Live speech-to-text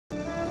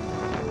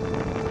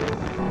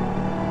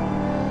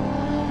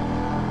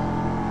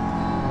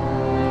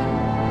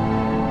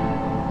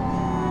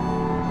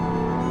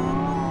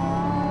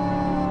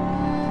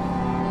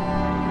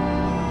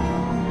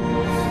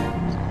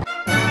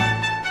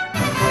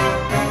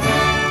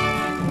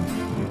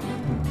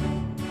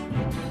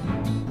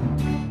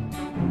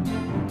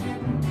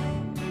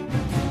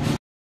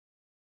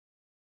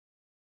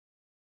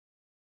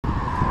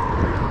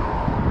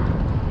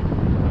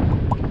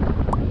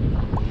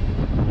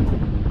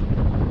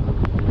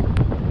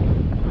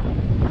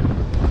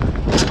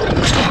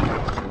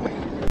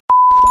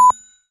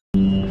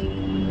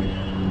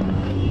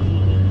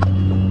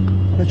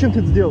Зачем ты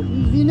это сделал?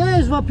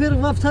 Извиняюсь,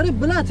 во-первых. Во-вторых,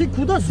 бля, ты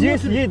куда смотришь?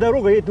 Здесь ей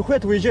дорога, ей нахуй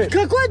это выезжает.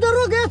 Какой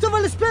дорога? Это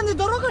велосипедная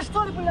дорога,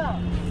 что ли, бля?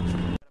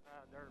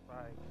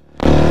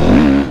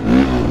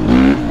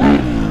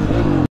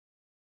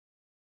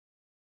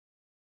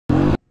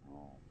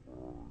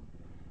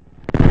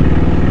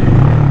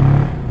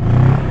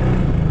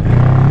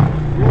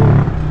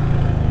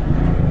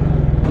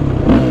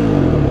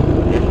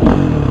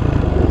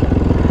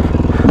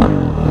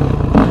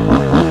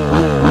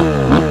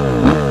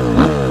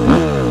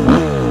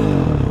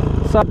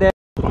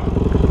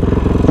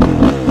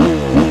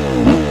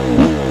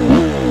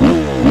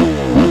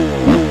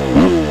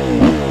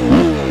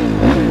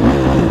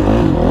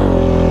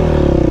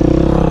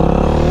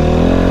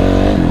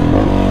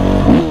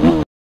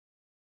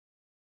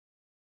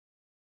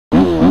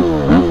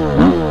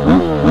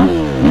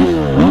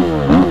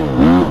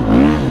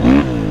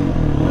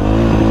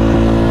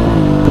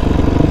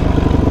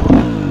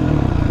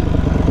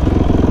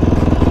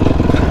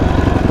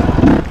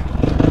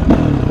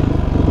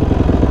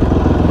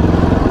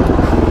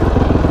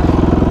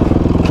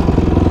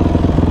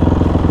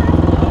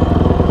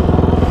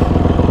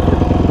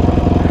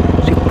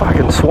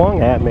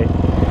 Swung at me.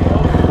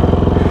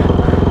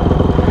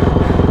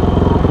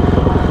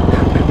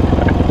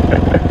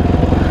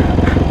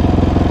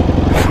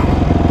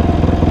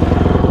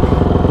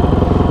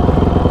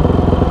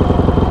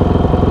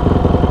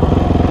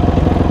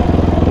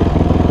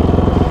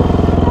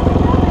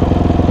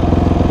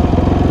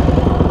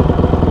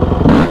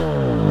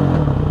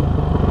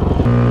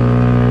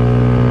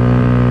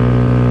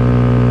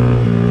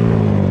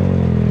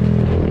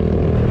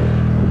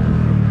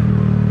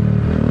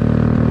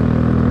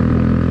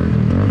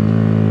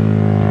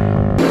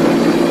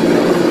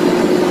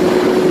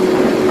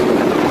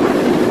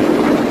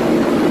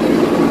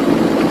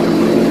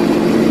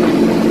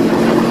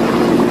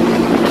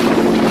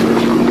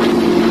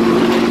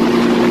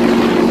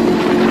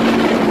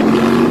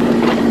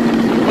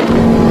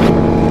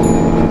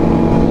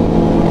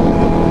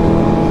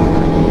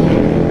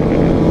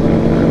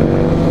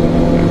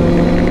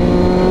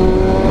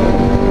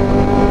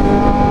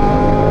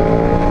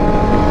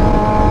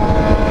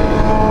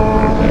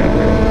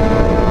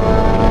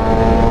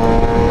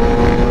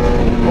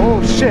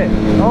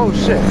 Oh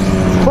shit.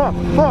 Fuck,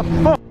 fuck,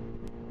 fuck.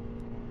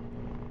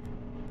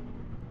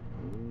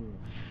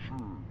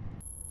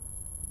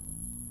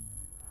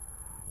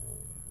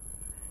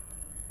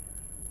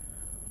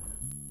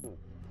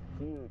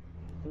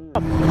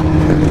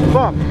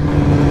 Fuck.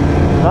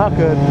 Not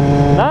good.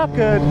 Not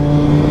good.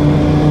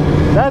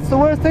 That's the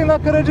worst thing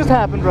that could have just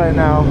happened right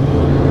now.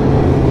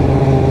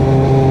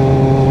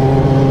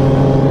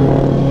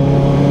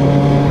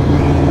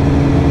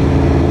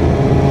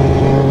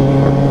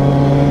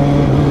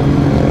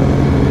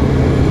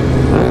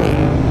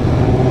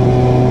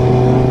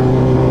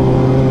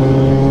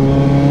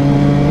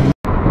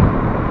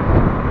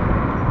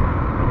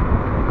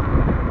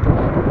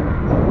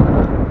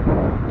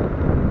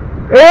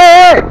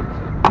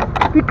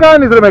 Τι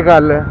κάνεις ρε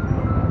μεγάλε?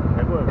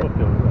 Εγώ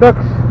θέλω.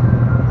 Εντάξει.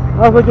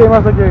 Είμαστε οκ,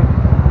 είμαστε οκ.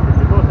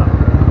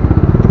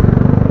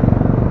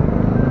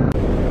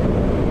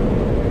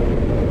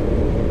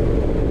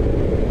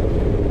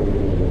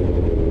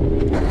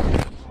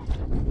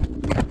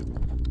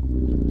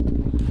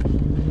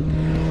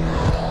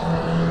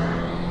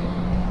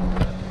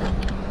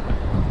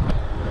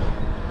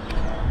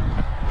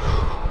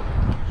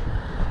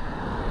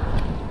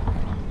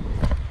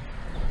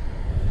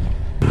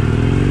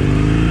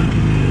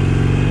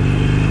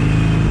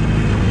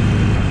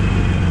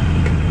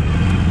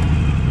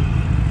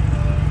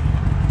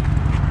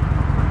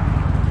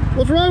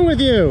 What's wrong with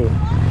you?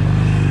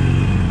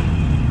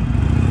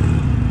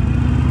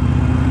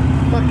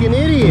 Fucking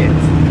idiot.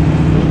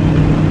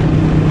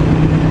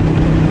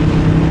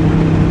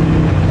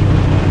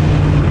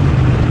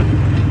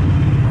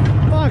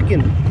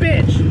 Fucking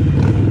bitch.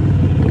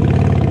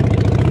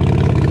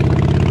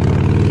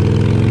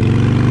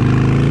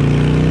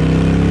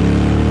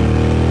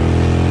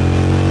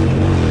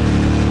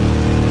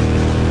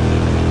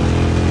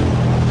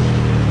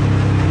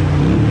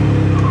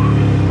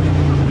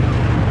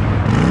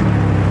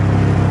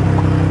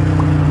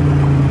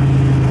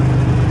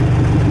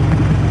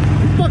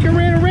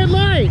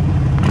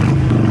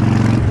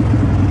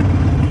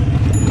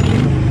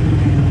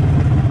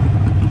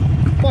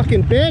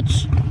 Fucking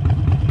bitch.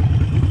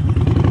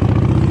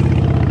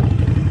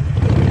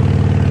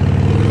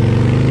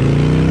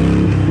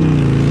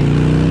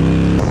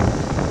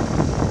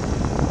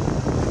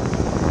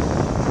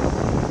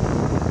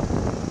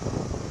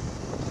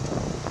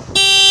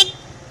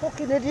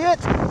 Fucking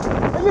idiot.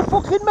 Are you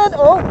fucking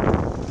mental?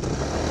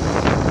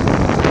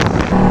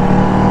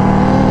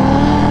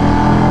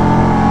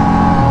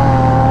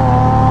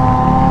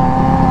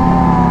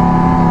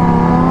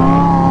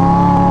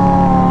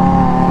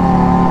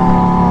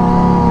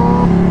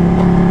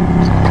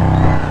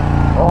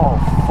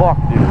 Fuck,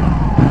 dude.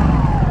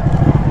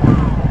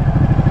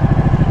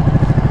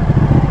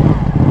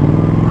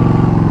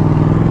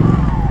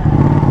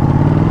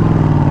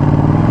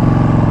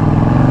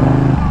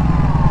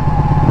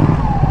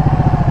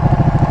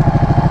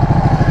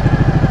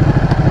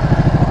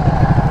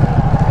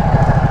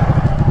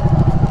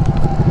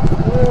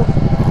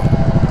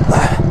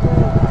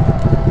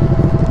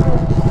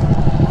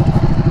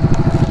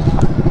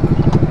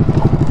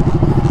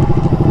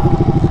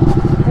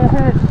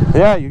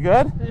 Yeah, you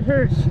good? It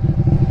hurts.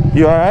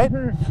 You alright? It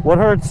hurts. What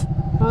hurts?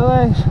 My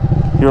legs.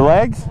 Your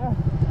legs? Yeah.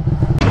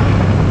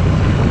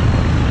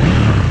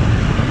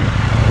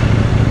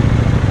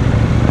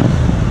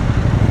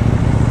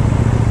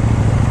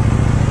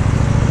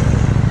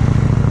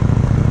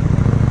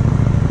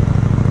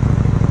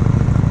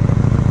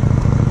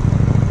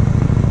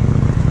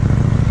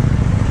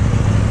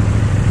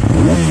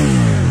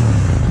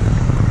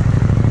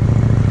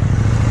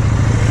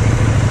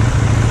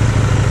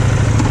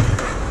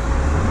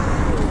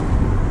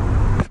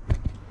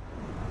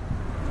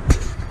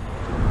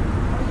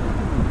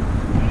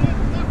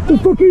 What the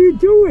fuck are you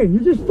doing? You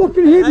just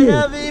fucking hit me.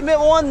 I have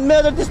 1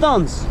 meter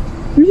distance.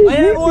 You just I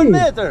hit have 1 me.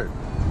 meter.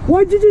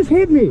 Why'd you just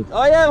hit me?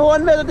 I have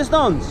 1 meter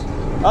distance.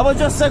 I was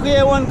just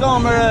second one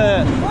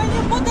camera. When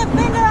you put the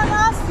finger on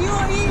us,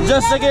 you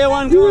Just second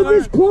one You were camera.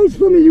 this close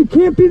to me. You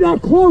can't be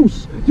that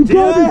close. You I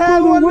gotta be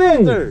have further 1 away.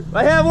 meter.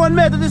 I have 1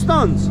 meter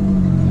distance.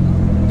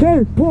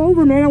 Okay, pull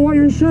over, man. I want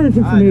your insurance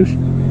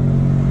information.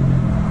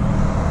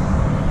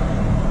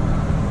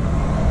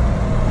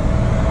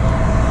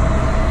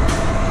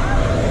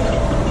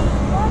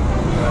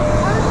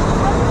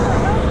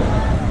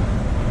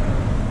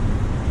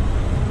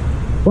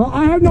 Well,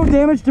 I have no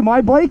damage to my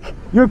bike.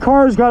 Your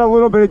car's got a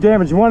little bit of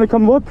damage. You want to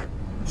come look?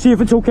 See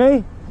if it's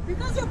okay?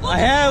 because you put I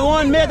have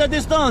 1 meter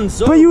distance.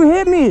 So But you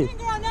hit me.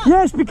 finger on us.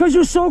 Yes, because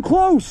you're so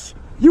close.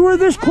 You were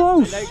this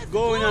close. like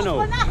going on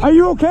We're now. not Are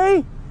you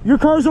okay? Your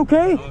car's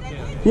okay?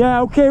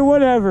 Yeah, okay,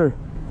 whatever.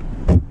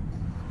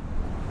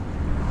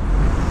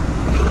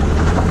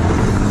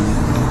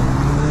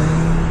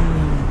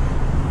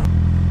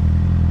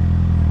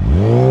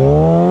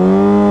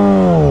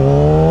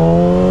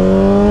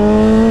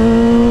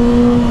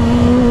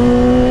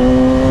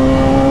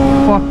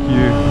 Fuck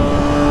you.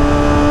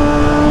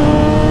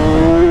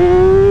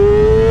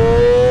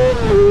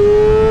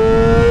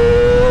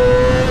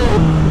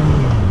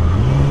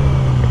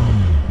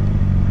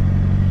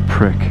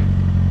 Prick.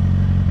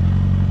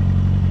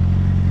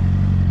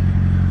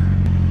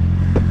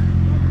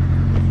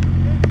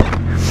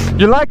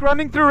 You like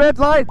running through red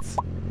lights?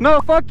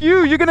 No, fuck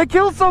you. You're gonna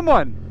kill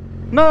someone.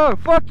 No,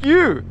 fuck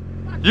you.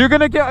 You're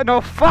gonna get. No,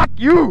 fuck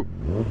you.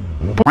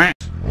 Bye.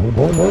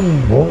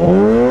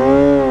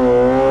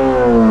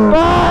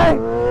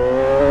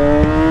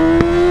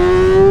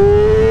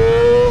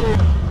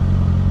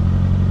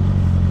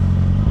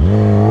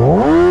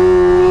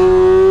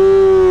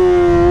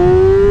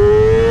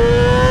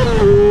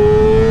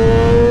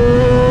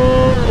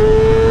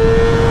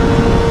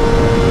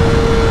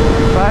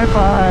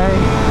 Bye-bye.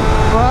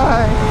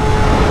 Bye.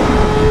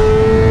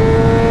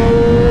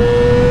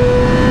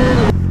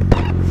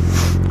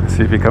 Let's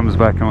see if he comes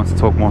back and wants to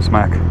talk more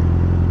smack.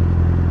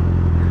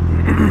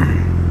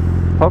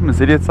 Problem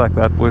is, idiots like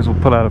that, boys, will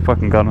pull out a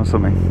fucking gun or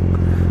something.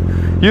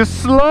 You're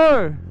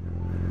slow!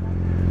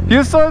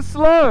 You're so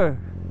slow!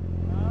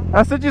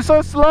 I said you're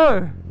so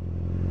slow!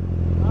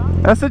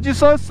 I said you're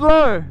so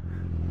slow!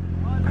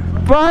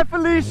 Bye,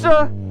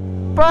 Felicia!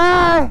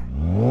 Bye!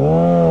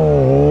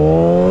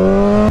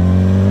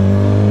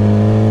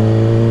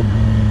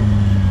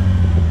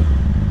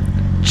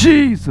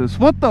 Jesus,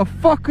 what the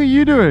fuck are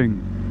you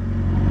doing?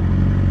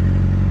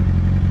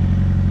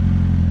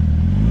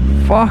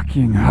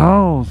 Fucking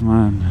hells,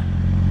 man.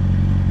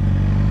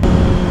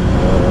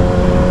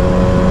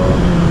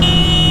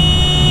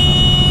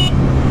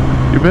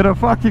 You better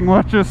fucking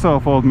watch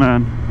yourself, old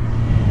man.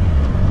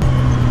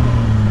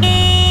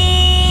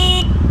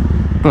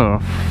 The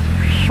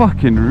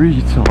fucking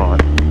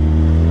retard.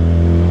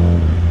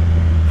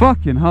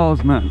 Fucking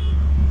hells, man.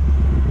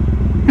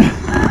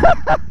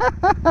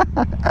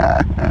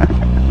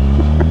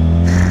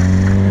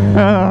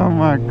 Oh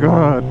my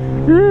god.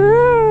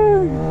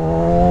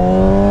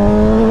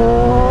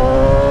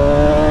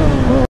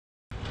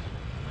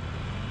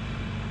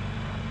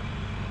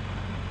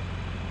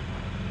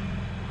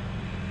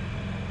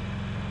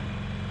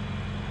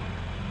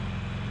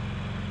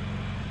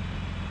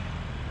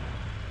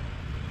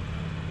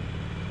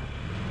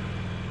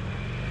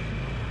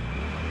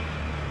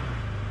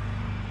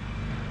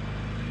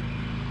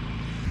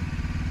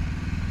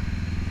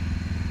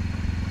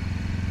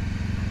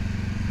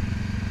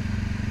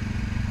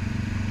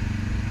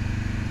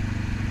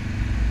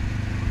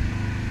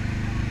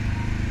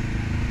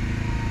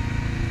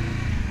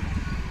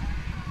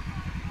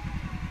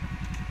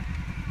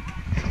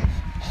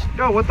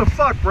 Yo, what the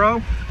fuck,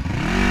 bro?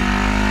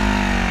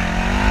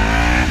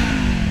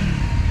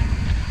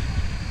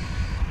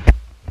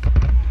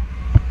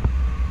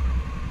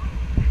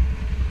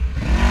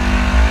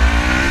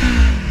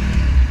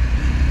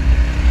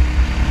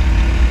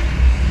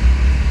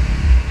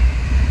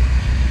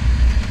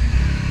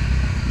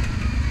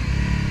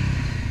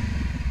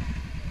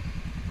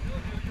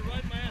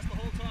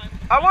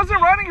 I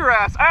wasn't running your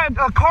ass. I had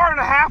a car and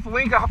a half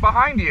link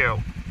behind you.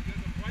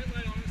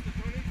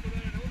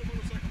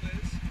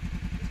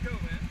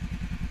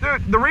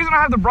 Dude, the reason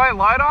I have the bright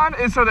light on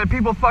is so that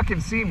people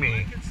fucking see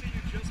me. I can see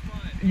you just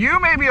fine. You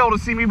may be able to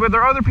see me, but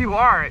there are other people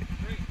aren't.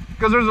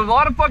 Because there's a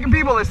lot of fucking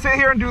people that sit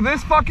here and do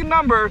this fucking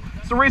number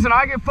the reason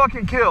I get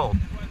fucking killed.